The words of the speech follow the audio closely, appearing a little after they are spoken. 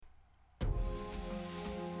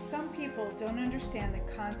people don't understand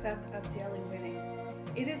the concept of daily winning.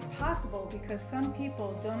 It is possible because some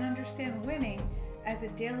people don't understand winning as a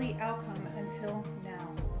daily outcome until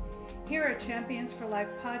now. Here at Champions for Life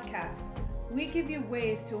podcast, we give you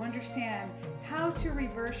ways to understand how to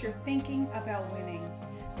reverse your thinking about winning.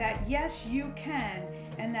 That yes, you can,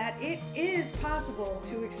 and that it is possible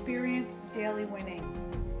to experience daily winning.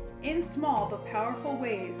 In small but powerful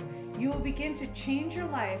ways, you will begin to change your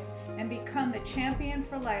life and become the champion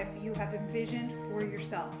for life you have envisioned for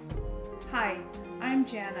yourself. Hi, I'm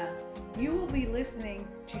Jana. You will be listening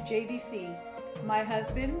to JDC, my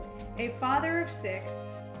husband, a father of 6,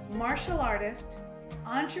 martial artist,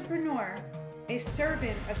 entrepreneur, a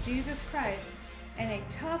servant of Jesus Christ, and a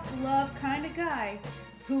tough love kind of guy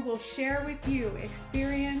who will share with you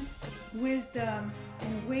experience, wisdom,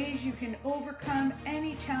 and ways you can overcome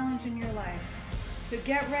any challenge in your life. So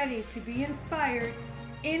get ready to be inspired,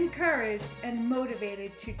 encouraged, and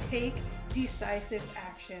motivated to take decisive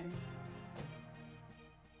action.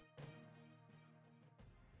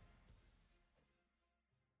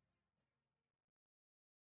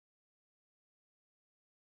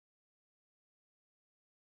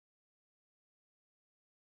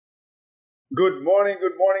 Good morning,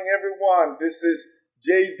 everyone. This is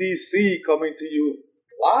JDC coming to you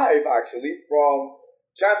live, actually, from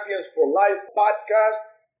Champions for Life podcast,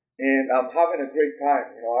 and I'm having a great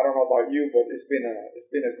time. I don't know about you, but it's been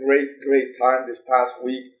a great time this past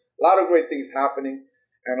week. A lot of great things happening,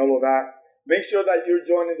 and all of that. Make sure that you're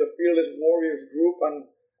joining the Fearless Warriors group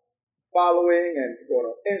and following and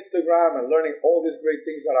going on Instagram and learning all these great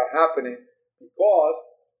things that are happening, because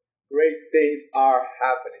great things are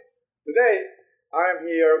happening. Today, I am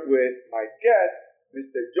here with my guest,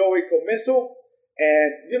 Mr. Joey Comiso, and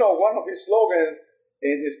one of his slogans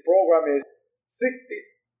in his program is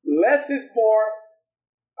less is more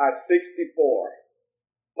at 64.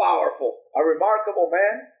 Powerful, a remarkable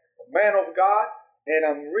man, a man of God, and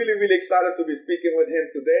I'm really excited to be speaking with him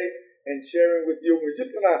today and sharing with you. We're just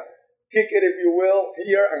gonna kick it, if you will,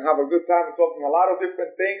 here and have a good time talking a lot of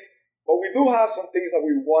different things. But we do have some things that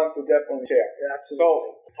we want to definitely share. Yeah,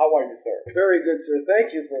 absolutely. So, how are you, sir? Very good, sir. Thank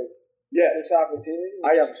you for this opportunity.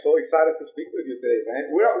 I am so excited to speak with you today, man.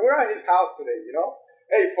 We're at his house today,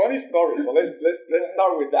 Hey, funny story. So let's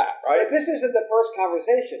start with that, right? This isn't the first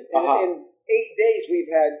conversation. In 8 days, we've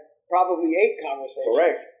had probably 8 conversations.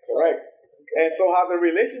 Correct. Okay. And so how the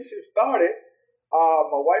relationship started,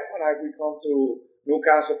 my wife and I, we come to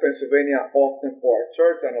Newcastle, Pennsylvania often for our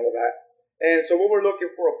church and all of that. And so we were looking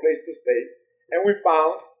for a place to stay, and we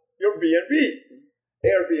found your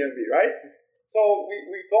Airbnb, right? So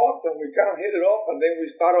we talked and we kind of hit it off, and then we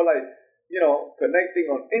started connecting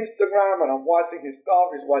on Instagram, and I'm watching his stuff,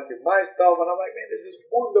 he's watching my stuff, and I'm like, man, this is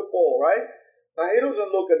wonderful, right? Now he doesn't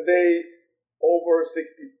look a day over 64.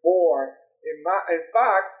 In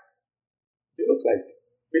fact, you look like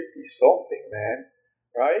 50 something, man,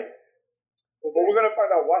 right? But we're going to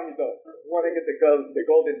find out what he does. We want to get the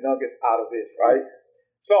golden nuggets out of this, right?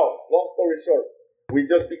 So, long story short, we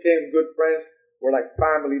just became good friends. We're like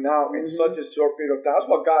family now in such a short period of time. That's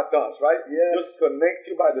what God does, right? Yes. Just connects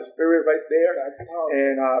you by the Spirit right there. That's powerful.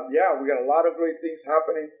 And we got a lot of great things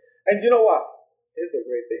happening. And you know what? Here's the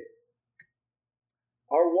great thing.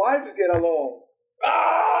 Our wives get along.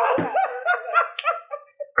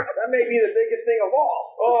 That may be the biggest thing of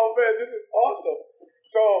all. Oh, man, this is awesome.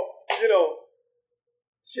 So,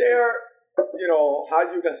 share, how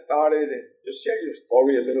you got started, and just share your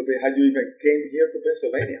story a little bit, how you even came here to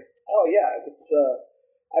Pennsylvania. Oh, yeah.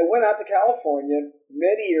 I went out to California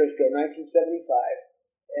many years ago, 1975,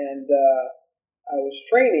 and I was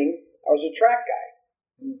training. I was a track guy.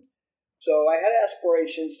 So I had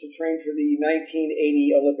aspirations to train for the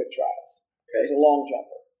 1980 Olympic trials as a long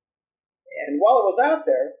jumper. And while I was out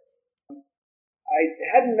there, I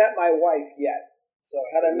hadn't met my wife yet. So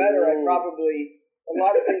had I met her, a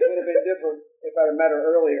lot of things would have been different if I'd have met her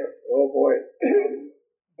earlier. Oh, boy.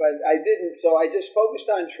 But I didn't, so I just focused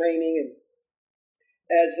on training. And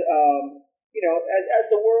as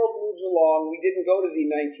the world moves along, we didn't go to the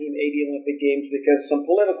 1980 Olympic Games because some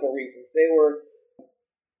political reasons. They were,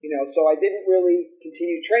 so I didn't really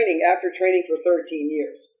continue training after training for 13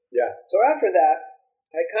 years. Yeah. So after that,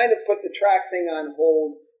 I kind of put the track thing on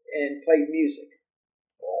hold and played music,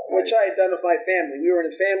 which I had done with my family. We were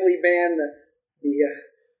in a family band.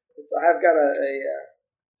 I've got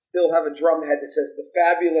still have a drum head that says the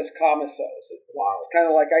Fabulous Comisos. Wow. Kind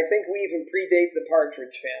of like, I think we even predate the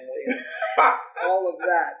Partridge Family and all of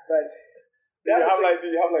that. But do you have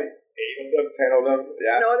like 8 of them, 10 of them.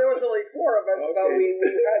 Yeah. No, there was only 4 of us, but Okay. we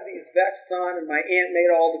had these vests on, and my aunt made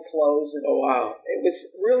all the clothes. And Oh, wow. it was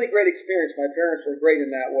a really great experience. My parents were great in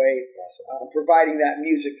that way, Awesome. providing that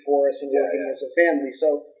music for us and Yeah, working yeah. as a family.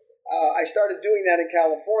 So I started doing that in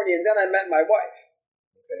California, and then I met my wife.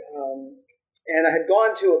 Okay. And I had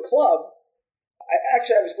gone to a club.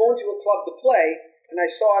 I was going to a club to play, and I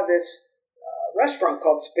saw this restaurant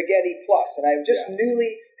called Spaghetti Plus, and I just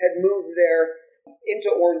newly had moved there into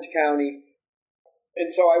Orange County.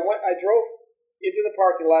 And so I drove into the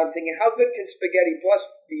parking lot. I'm thinking, how good can Spaghetti Plus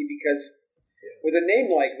be? Because with a name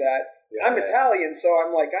like that, I'm Italian, so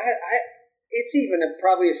I'm like, it's even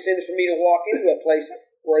probably a sin for me to walk into a place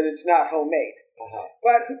where it's not homemade. Uh-huh.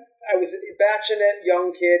 But I was a bachelorette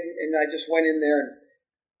young kid, and I just went in there,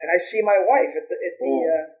 and I see my wife at the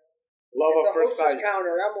Love at first hostess sight.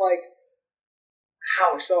 counter. I'm like,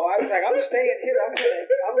 how? So I was like, I'm staying here. I'm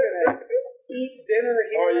gonna eat dinner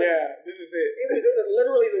here. Oh, yeah. This is it. It was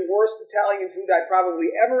literally the worst Italian food I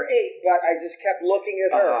probably ever ate, but I just kept looking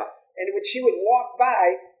at her. Uh-huh. And when she would walk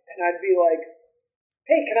by, and I'd be like,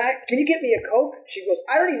 hey, can you get me a Coke? She goes,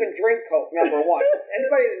 I don't even drink Coke, number one.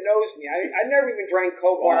 Anybody that knows me, I never even drank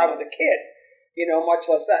Coke when I was a kid,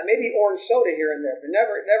 much less that. Maybe orange soda here and there, but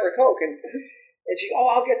never Coke. And she,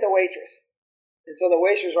 I'll get the waitress. And so the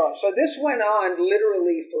waitress was on. So this went on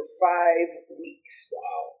literally for 5 weeks.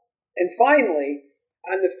 Wow. And finally,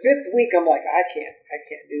 on the 5th week, I'm like, I can't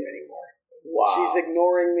do it anymore. Wow. She's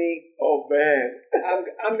ignoring me. Oh, man.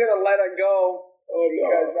 I'm going to let it go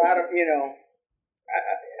because I don't,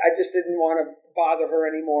 I just didn't want to bother her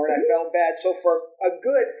anymore, and I felt bad. So for a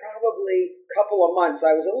good probably couple of months,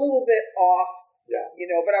 I was a little bit off,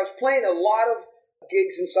 but I was playing a lot of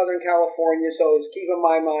gigs in Southern California, so it was keeping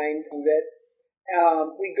my mind of it.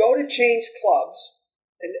 We go to change clubs,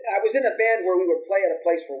 and I was in a band where we would play at a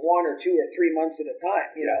place for 1 or 2 or 3 months at a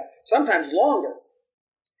time, sometimes longer.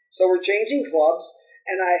 So we're changing clubs,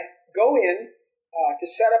 and I go in to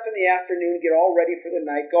set up in the afternoon, get all ready for the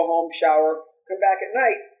night, go home, shower, come back at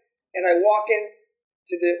night, and I walk in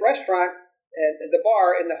to the restaurant and the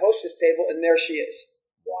bar and the hostess table, and there she is.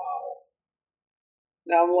 Wow.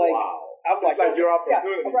 Now I'm like, It's like your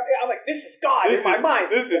opportunity. I'm like, this is God in my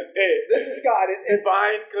mind. This is it. This is God.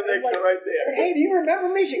 Divine connection right there. Hey, do you remember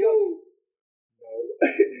me? She goes, No.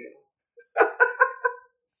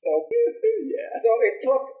 So it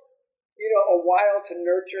took, a while to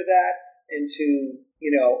nurture that and to,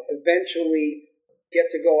 eventually get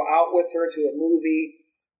to go out with her to a movie.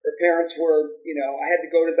 Her parents were, I had to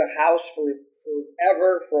go to the house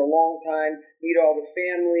forever, for a long time, meet all the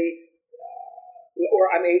family.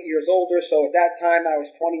 Or I'm 8 years older, so at that time I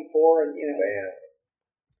was 24, and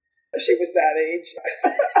she was that age.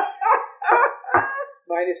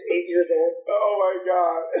 Minus 8 years old. Oh my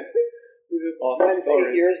God. This is awesome. Minus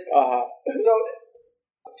story. 8 years. So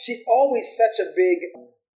she's always such a big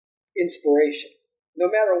inspiration. No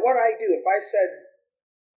matter what I do, if I said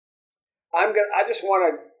I just want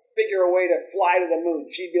to figure a way to fly to the moon,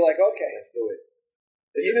 she'd be like, okay, let's do it.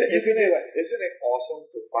 Isn't it awesome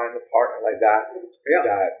to find a partner like that? Yeah.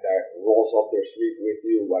 That rolls up their sleeves with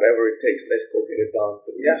you, whatever it takes. Let's go get it done.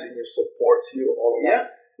 Believes in you, supports you, all of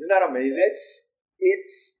that. Isn't that amazing?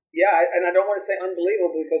 And I don't want to say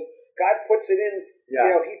unbelievable because God puts it in.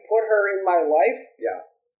 Yeah. He put her in my life. Yeah.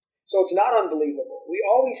 So it's not unbelievable. We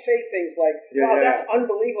always say things like, that's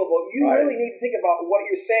unbelievable. You really need to think about what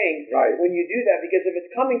you're saying when you do that, because if it's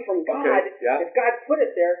coming from God, if God put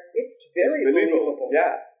it there, it's very believable.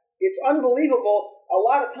 Yeah. It's unbelievable a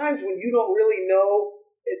lot of times when you don't really know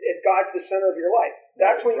if God's the center of your life.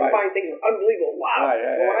 That's when you find things unbelievable. Wow.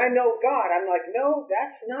 But when I know God, I'm like, no,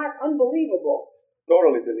 that's not unbelievable.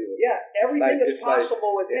 Totally believable. Yeah, everything is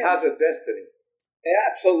possible with Him. It has a destiny.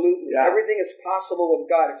 Absolutely. Yeah. Everything is possible with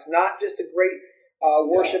God. It's not just a great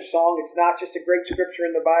worship song. It's not just a great scripture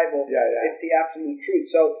in the Bible. It's the absolute truth.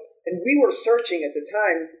 So, and we were searching at the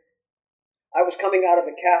time. I was coming out of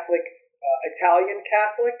a Catholic, Italian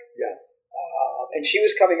Catholic. And she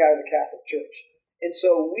was coming out of the Catholic Church. And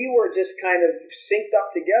so we were just kind of synced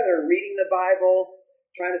up together, reading the Bible,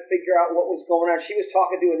 trying to figure out what was going on. She was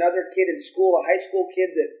talking to another kid in school, a high school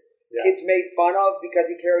kid that kids made fun of because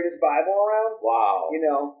he carried his Bible around. Wow.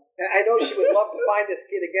 And I know she would love to find this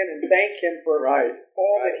kid again and thank him for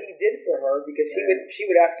all that he did for her, because she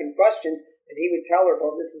would ask him questions and he would tell her,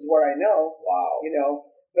 well, this is what I know. Wow.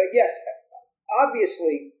 But yes,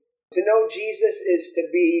 obviously, to know Jesus is to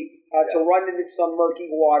be, to run into some murky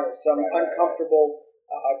water, some uncomfortable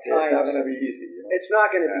times. It's not going to be easy. It's not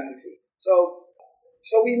going to be easy. So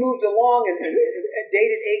we moved along and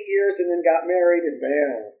dated 8 years and then got married. And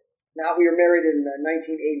now we were married in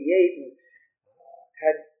 1988 and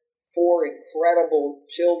had 4 incredible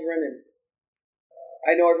children, and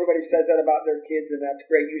I know everybody says that about their kids, and that's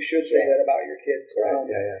great. You should say that about your kids. Right.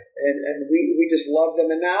 And we just love them.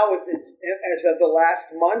 And now, it's, as of the last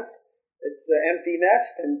month, it's an empty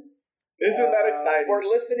nest. And isn't that exciting? We're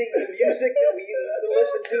listening to music that we used to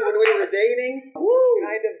listen to when we were dating. Woo!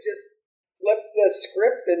 Kind of just flipped the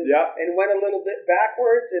script and went a little bit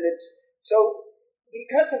backwards. And it's so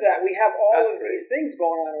because of that, we have all of these things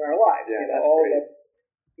going on in our lives.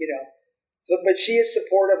 Yeah, So, but she is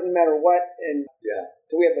supportive no matter what, and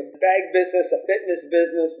so we have a bag business, a fitness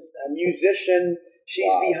business, a musician.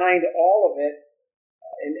 She's behind all of it,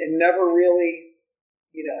 and never really,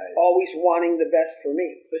 always wanting the best for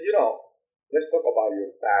me. So let's talk about your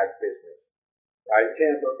bag business, right?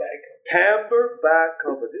 Timber Bag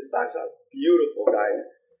Company. These bags are beautiful, guys,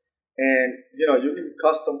 and you can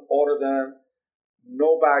custom order them.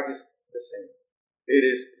 No bag is the same. It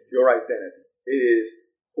is your identity. It is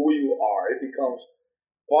who you are. It becomes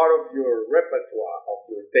part of your repertoire of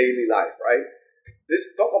your daily life, right? Let's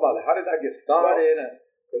talk about it. How did that get started?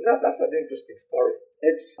 Because that's an interesting story.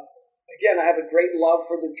 It's, again, I have a great love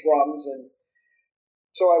for the drums, and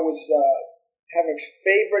so I was have a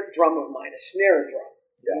favorite drum of mine, a snare drum,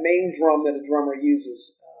 the main drum that a drummer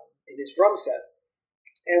uses in his drum set.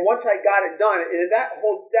 And once I got it done, and that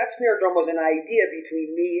snare drum was an idea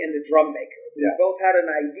between me and the drum maker. We both had an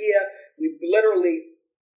idea.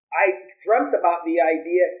 I dreamt about the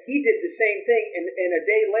idea. He did the same thing, and a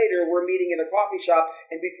day later, we're meeting in a coffee shop,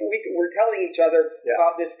 and before we're telling each other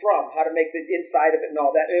about this drum, how to make the inside of it and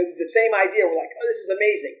all that. And the same idea. We're like, oh, this is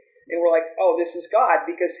amazing. And we're like, oh, this is God,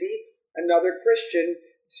 because another Christian,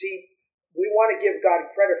 we want to give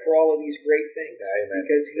God credit for all of these great things.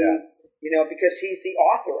 Because because he's the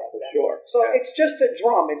author of them. Sure. So it's just a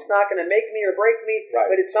drum. It's not going to make me or break me,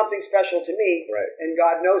 but it's something special to me, and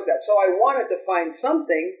God knows that. So I wanted to find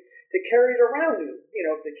something to carry it around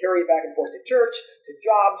to carry it back and forth to church, to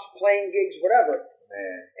jobs, playing gigs, whatever.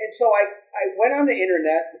 Man. And so I went on the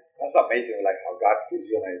internet. That's amazing, like how God gives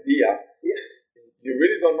you an idea. Yeah. You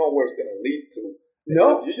really don't know where it's going to lead to.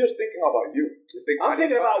 No. You're just thinking about you. I'm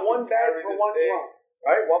thinking about one bag for one drum.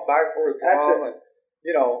 Right? One bag for a drum. That's it. And,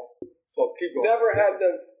 so keep going. Never have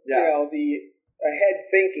the ahead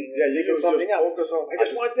thinking. Yeah, you can something else. Focus on. I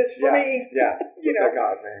just want this for me. Yeah.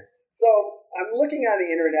 God, man. So I'm looking on the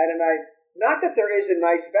internet, and not that there isn't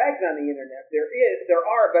nice bags on the internet. There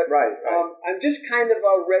are, but I'm just kind of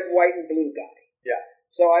a red, white, and blue guy. Yeah.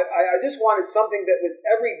 So I just wanted something that was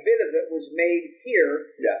every bit of it was made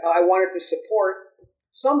here. Yeah. I wanted to support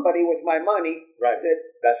somebody with my money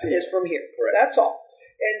that is from here. Correct. That's all.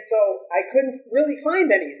 And so I couldn't really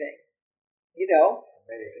find anything.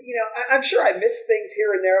 Amazing. I'm sure I missed things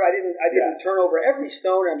here and there. I didn't turn over every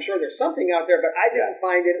stone. I'm sure there's something out there, but I didn't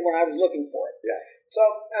find it when I was looking for it. Yeah. So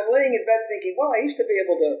I'm laying in bed thinking, well, I used to be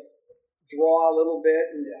able to draw a little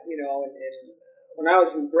bit, and and when I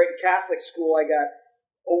was in great Catholic school, I got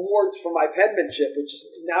awards for my penmanship, which is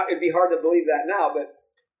now it'd be hard to believe that now, but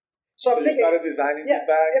so I'm thinking, you started designing this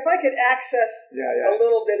bag. If I could access a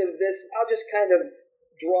little bit of this, I'll just kind of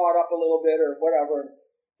draw it up a little bit or whatever.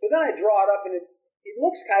 So then I draw it up, and it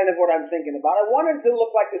looks kind of what I'm thinking about. I wanted it to look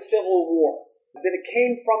like the Civil War, that it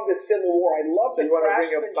came from the Civil War. I love the craftsmanship. You want to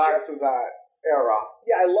bring it back to that era.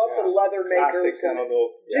 Yeah, I love the leather makers. And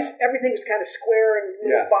just everything was kind of square and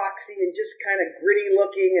little boxy and just kind of gritty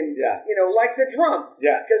looking, and like the drum.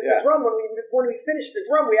 Yeah. Because the drum, when we finished the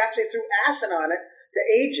drum, we actually threw acid on it to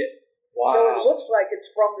age it. Wow. So it looks like it's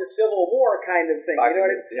from the Civil War kind of thing. You know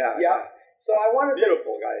what I mean? Yeah. So I wanted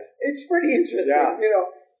beautiful, guys. It's pretty interesting,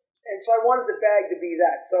 And so I wanted the bag to be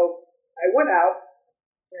that. So I went out,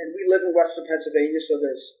 and we live in Western Pennsylvania, so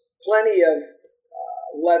there's plenty of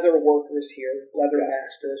leather workers here, leather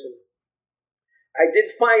masters. And I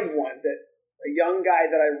did find one, a young guy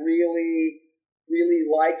that I really, really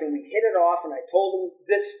liked, and we hit it off, and I told him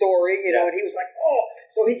this story, and he was like, oh.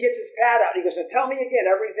 So he gets his pad out, and he goes, tell me again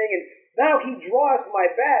everything. And now he draws my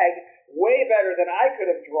bag way better than I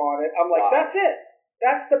could have drawn it. I'm like, that's it.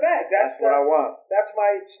 That's the bag. That's what I want. That's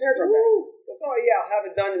my snare drum bag. He goes, oh, yeah, I'll have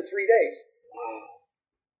it done in 3 days.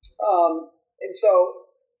 Wow. And so,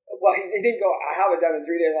 he didn't go, I have it done in 3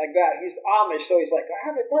 days like that. He's Amish, so he's like,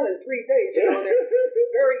 I have it done in 3 days. And they're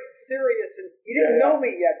very serious. And he didn't know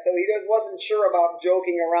me yet, so he wasn't sure about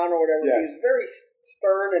joking around or whatever. Yeah. He was very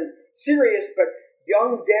stern and serious, but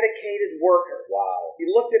young, dedicated worker. Wow. He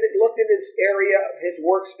looked at his area, his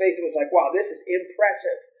workspace, and was like, wow, this is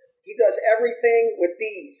impressive. He does everything with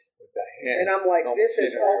these. With the hands. And I'm like, I'm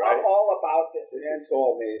all about this. This man. is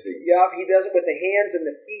so amazing. Yeah, he does it with the hands and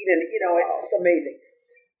the feet, and it's just amazing.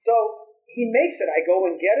 So he makes it. I go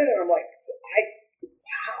and get it, and I'm like,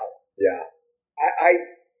 wow, Yeah. I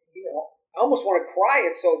I almost want to cry.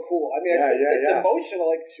 It's so cool. I mean, it's emotional.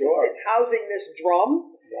 Like, sure. It's housing this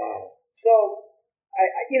drum. Wow. So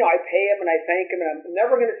I pay him and I thank him, and I'm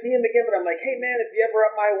never going to see him again. But I'm like, hey man, if you ever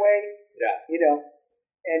up my way,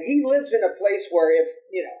 And he lives in a place where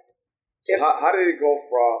So how did it go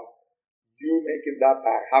from you making that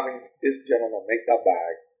bag, having this gentleman make that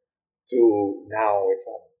bag, to now it's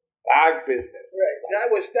a bag business? Right.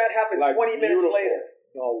 That happened like 20 minutes later.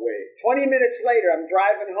 No way. 20 minutes later, I'm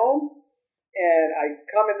driving home, and I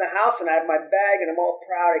come in the house, and I have my bag, and I'm all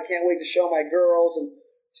proud. I can't wait to show my girls, and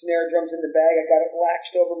snare drums in the bag. I got it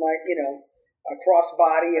latched over my,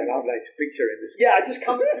 crossbody. And I'm like picturing this. Yeah, I just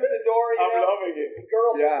coming through the door, I'm loving it. The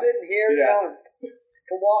girls are sitting here, and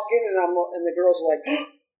can walk in, and the girls are like,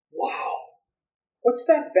 wow, what's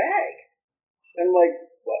that bag? And I'm like,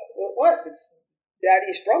 what? It's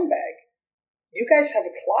Daddy's drum bag. You guys have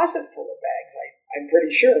a closet full of bags, I'm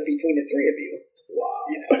pretty sure, between the three of you. Wow.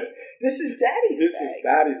 This is Daddy's bag. This is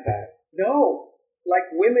Daddy's bag. No.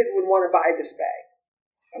 Like, women would want to buy this bag.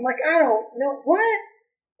 I'm like, I don't know. What?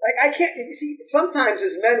 Like, I can't. You see, sometimes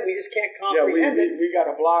as men, we just can't comprehend it. We got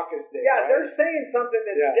a blockage there. Yeah, right? They're saying something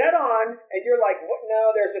that's dead on, and you're like, what? No,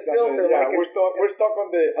 there's a filter. We're stuck on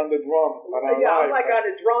the drum. I'm like on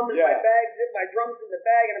a drum, and my drum's in the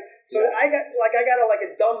bag, and I got a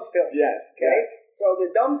dumb filter. Yes. Okay. Yes. So the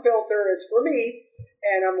dumb filter is for me,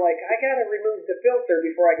 and I'm like, I gotta remove the filter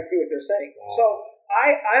before I can see what they're saying. Wow. So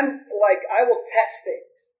I'm like, I will test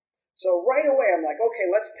things. So right away, I'm like, okay,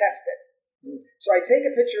 let's test it. So I take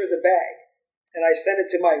a picture of the bag, and I send it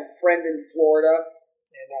to my friend in Florida,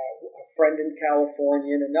 and a friend in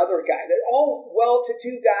California, and another guy. They're all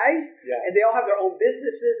well-to-do guys, and they all have their own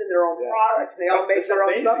businesses and their own products. They all make their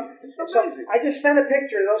own stuff. So I just sent a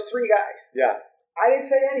picture to those three guys. Yeah. I didn't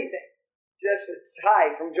say anything. Just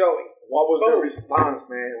hi from Joey. What was their response,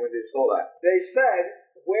 man, when they saw that? They said,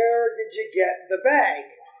 "Where did you get the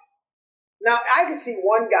bag?" Now, I could see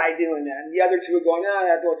one guy doing that, and the other two were going,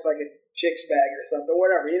 that looks like a chick's bag or something,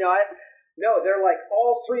 whatever. No, they're like,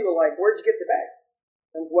 all three were like, where'd you get the bag?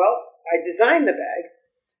 And, well, I designed the bag,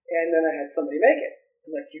 and then I had somebody make it.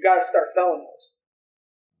 I'm like, you got to start selling those.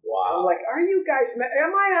 Wow. I'm like, are you guys,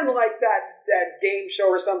 am I on like that game show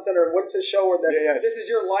or something, or what's the show where this is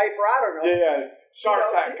your life, or I don't know. Shark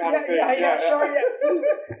Tank kind of thing. Shark Tank.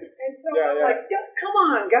 And so I'm like, come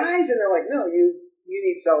on, guys. And they're like, no, you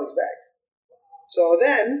need to sell these bags. So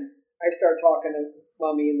then I start talking to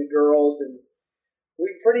Mommy and the girls, and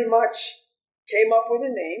we pretty much came up with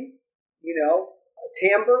a name, a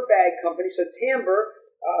timbre bag company. So timbre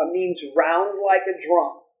means round like a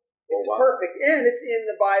drum. It's perfect, and it's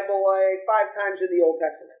in the Bible 5 times in the Old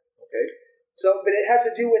Testament. Okay. So, but it has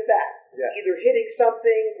to do with that. Yeah. Either hitting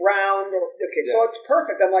something round or so it's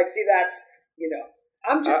perfect. I'm like, see, that's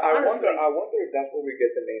I'm just honestly. I wonder if that's where we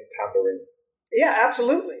get the name tambourine. Yeah,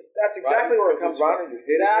 absolutely. That's exactly where it comes from.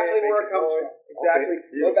 Exactly where it comes from. Exactly.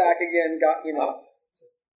 Okay. Go back again.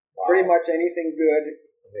 Pretty much anything good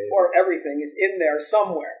or everything is in there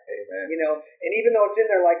somewhere. Amen. And even though it's in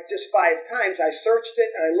there like just 5 times, I searched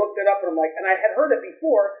it and I looked it up, and I'm like, and I had heard it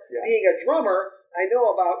before. Yeah. Being a drummer, I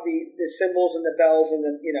know about the cymbals and the bells and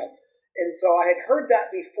and so I had heard that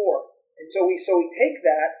before. And so we take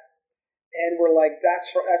that, and we're like,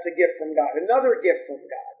 that's a gift from God, another gift from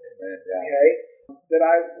God. Amen. Yeah. Okay, that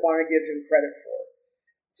I want to give him credit for.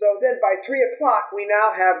 So then by 3:00, we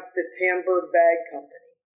now have the Timbre Bag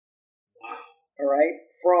Company. Wow. All right.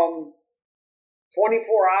 From 24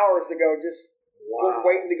 hours ago, just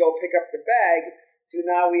waiting to go pick up the bag, to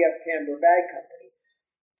now we have Timbre Bag Company.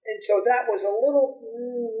 And so that was a little,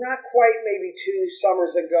 not quite, maybe 2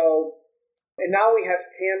 summers ago. And now we have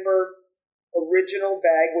Timbre Original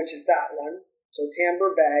Bag, which is that one. So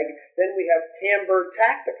Timbre Bag. Then we have Timbre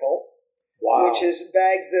Tactical, which is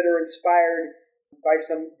bags that are inspired by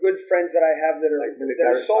some good friends that I have that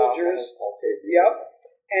are soldiers. Okay. Yep.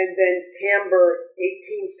 And then Timbre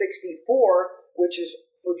 1864, which is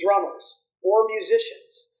for drummers or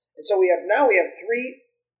musicians. And so we have 3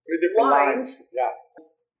 different lines. Yeah.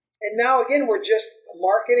 And now again, we're just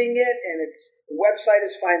marketing it, and the website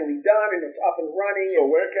is finally done, and it's up and running. So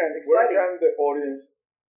where can the audience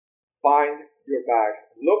find your bags,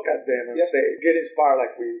 look at them, and get inspired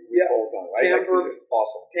like we've all done, right? Timbre, this is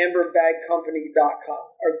awesome. TimbreBagCompany.com.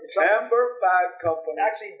 Timbre Bag Company.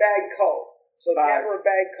 Actually, Bag Co. So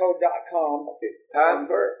TimbreBagCo.com. Okay.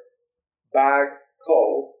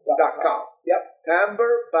 TimbreBagCo.com. Yep.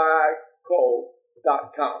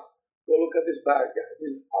 TimbreBagCo.com. Go look at this bag, guys.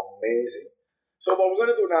 This is amazing. So what we're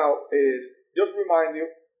going to do now is just remind you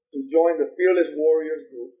to join the Fearless Warriors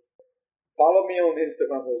group. Follow me on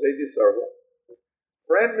Instagram, Jose Di Servo.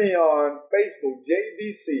 Friend me on Facebook,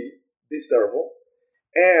 JDC Deservo,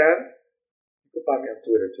 and you can find me on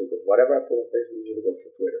Twitter too, because whatever I put on Facebook usually goes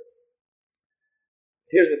to Twitter.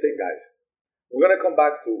 Here's the thing, guys. We're going to come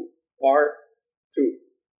back to part 2.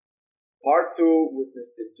 Part 2 with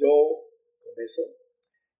Mr. Joe Comiso.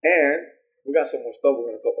 And we got some more stuff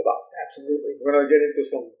we're going to talk about. Absolutely. We're going to get into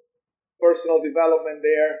some personal development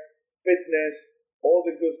there, fitness, all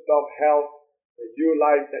the good stuff, health that you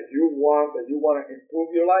like, that you want to improve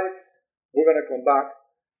your life. We're going to come back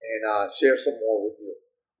and share some more with you.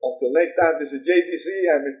 Until next time, this is JDC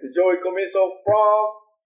and Mr. Joey Comiso from...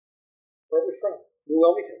 Where are we from? New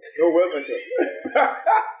Wilmington. New Wilmington.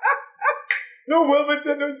 New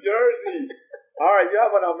Wilmington, New Jersey. All right, you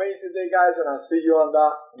have an amazing day, guys, and I'll see you on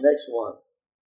the next one.